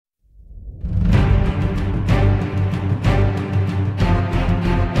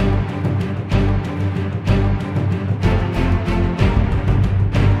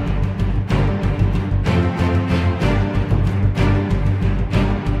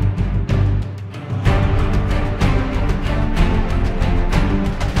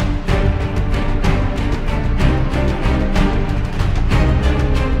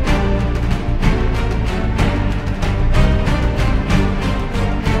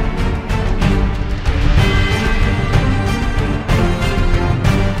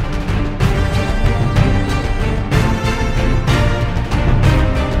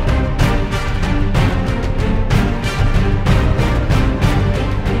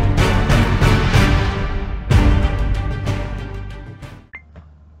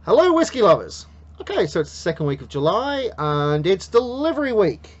whiskey lovers. Okay, so it's the second week of July and it's delivery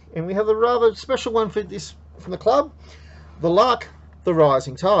week, and we have a rather special one for this from the club, the Lark, the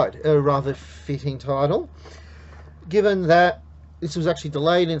Rising Tide. A rather fitting title, given that this was actually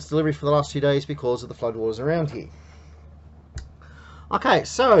delayed in its delivery for the last 2 days because of the floodwaters around here. Okay,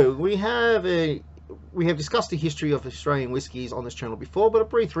 so we have discussed the history of Australian whiskies on this channel before, but a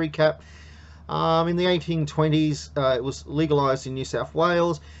brief recap. In the 1820s, it was legalised in New South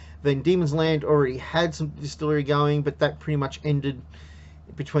Wales. Then Demon's Land already had some distillery going, but that pretty much ended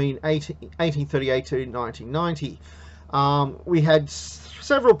between 1838 to 1990. We had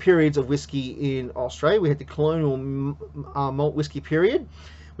several periods of whiskey in Australia. We had the colonial malt whiskey period,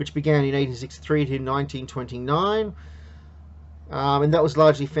 which began in 1863 to 1929. And that was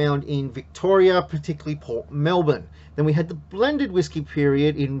largely found in Victoria, particularly Port Melbourne. Then we had the blended whiskey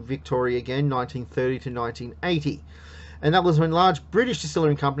period in Victoria again, 1930 to 1980. And that was when large British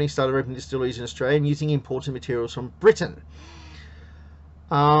distilling companies started opening distilleries in Australia and using imported materials from Britain.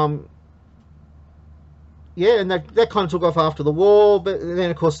 Yeah, and that kind of took off after the war, but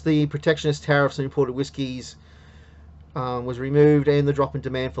then of course the protectionist tariffs on imported whiskies was removed, and the drop in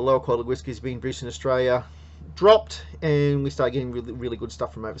demand for lower quality whiskies being produced in Australia dropped, and we started getting really good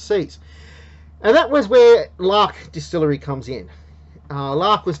stuff from overseas. And that was where Lark Distillery comes in.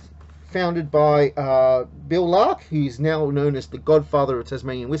 Lark was founded by Bill Lark, who's now known as the godfather of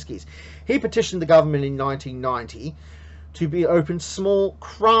Tasmanian whiskies. He petitioned the government in 1990 to be open small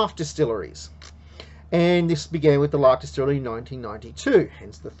craft distilleries, and this began with the Lark Distillery in 1992,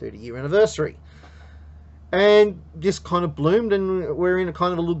 hence the 30-year anniversary. And this kind of bloomed, and we're in a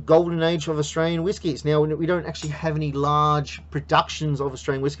kind of a little golden age of Australian whiskies. Now, we don't actually have any large productions of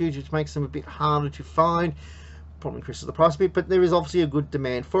Australian whiskies, which makes them a bit harder to find. Probably increases the price a bit, but there is obviously a good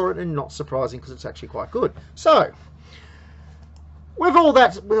demand for it, and not surprising because it's actually quite good. So, with all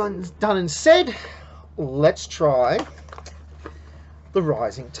that done and said, let's try the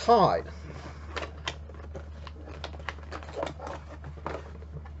Rising Tide.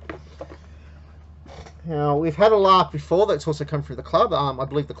 Now, we've had a Lark before that's also come through the club. I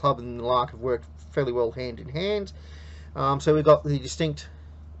believe the club and the Lark have worked fairly well hand in hand. So we've got the distinct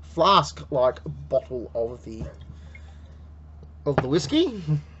flask-like bottle of the whiskey.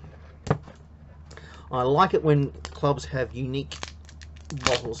 I like it when clubs have unique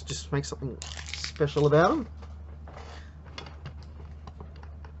bottles, just make something special about them.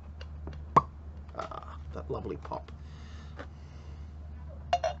 That lovely pop.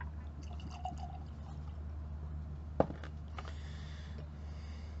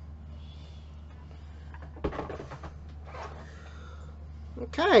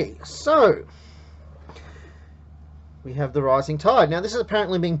 Okay, so we have the Rising Tide. Now, this is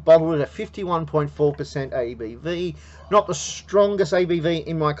apparently being bottled at a 51.4% ABV. Not the strongest ABV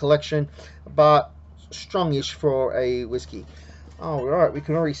in my collection, but strongish for a whiskey. All right, we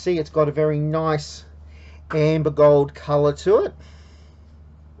can already see it's got a very nice amber gold color to it.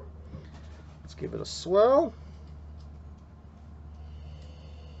 Let's give it a swirl.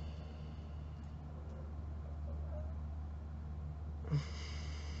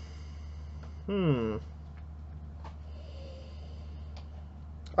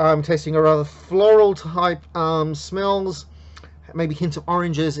 I'm tasting a rather floral type smells, maybe hints of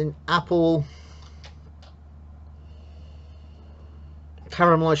oranges and apple,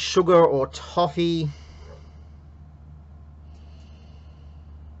 caramelized sugar or toffee.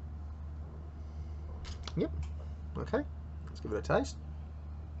 Yep, okay, let's give it a taste.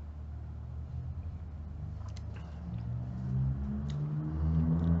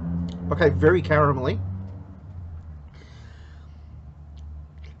 Okay, very caramelly.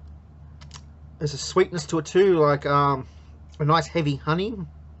 There's a sweetness to it too, like a nice heavy honey.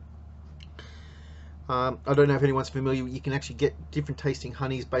 I don't know if anyone's familiar, you can actually get different tasting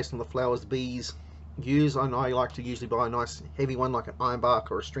honeys based on the flowers the bees use. I like to usually buy a nice heavy one like an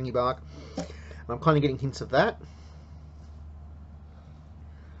ironbark or a stringy bark. And I'm kind of getting hints of that.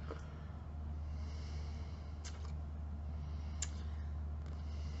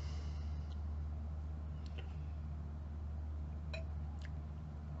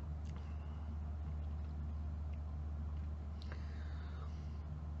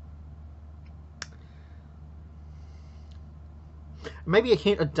 Maybe a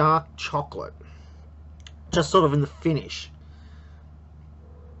hint of dark chocolate, just sort of in the finish.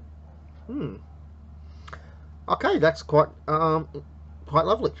 Okay, that's quite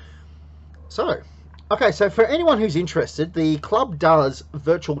lovely. So, okay, so for anyone who's interested, the club does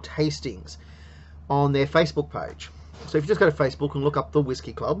virtual tastings on their Facebook page. So if you just go to Facebook and look up the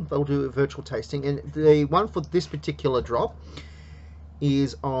Whisky Club, they'll do a virtual tasting, and the one for this particular drop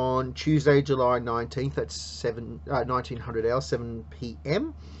is on Tuesday, July 19th at 1900 hours, 7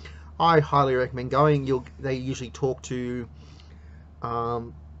 p.m. I highly recommend going. They usually talk to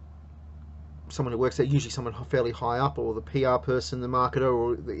someone who works there, usually someone fairly high up, or the PR person, the marketer,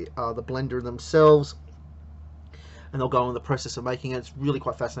 or the blender themselves, and they'll go on the process of making it. It's really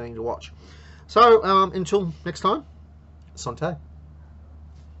quite fascinating to watch. So until next time, Santé.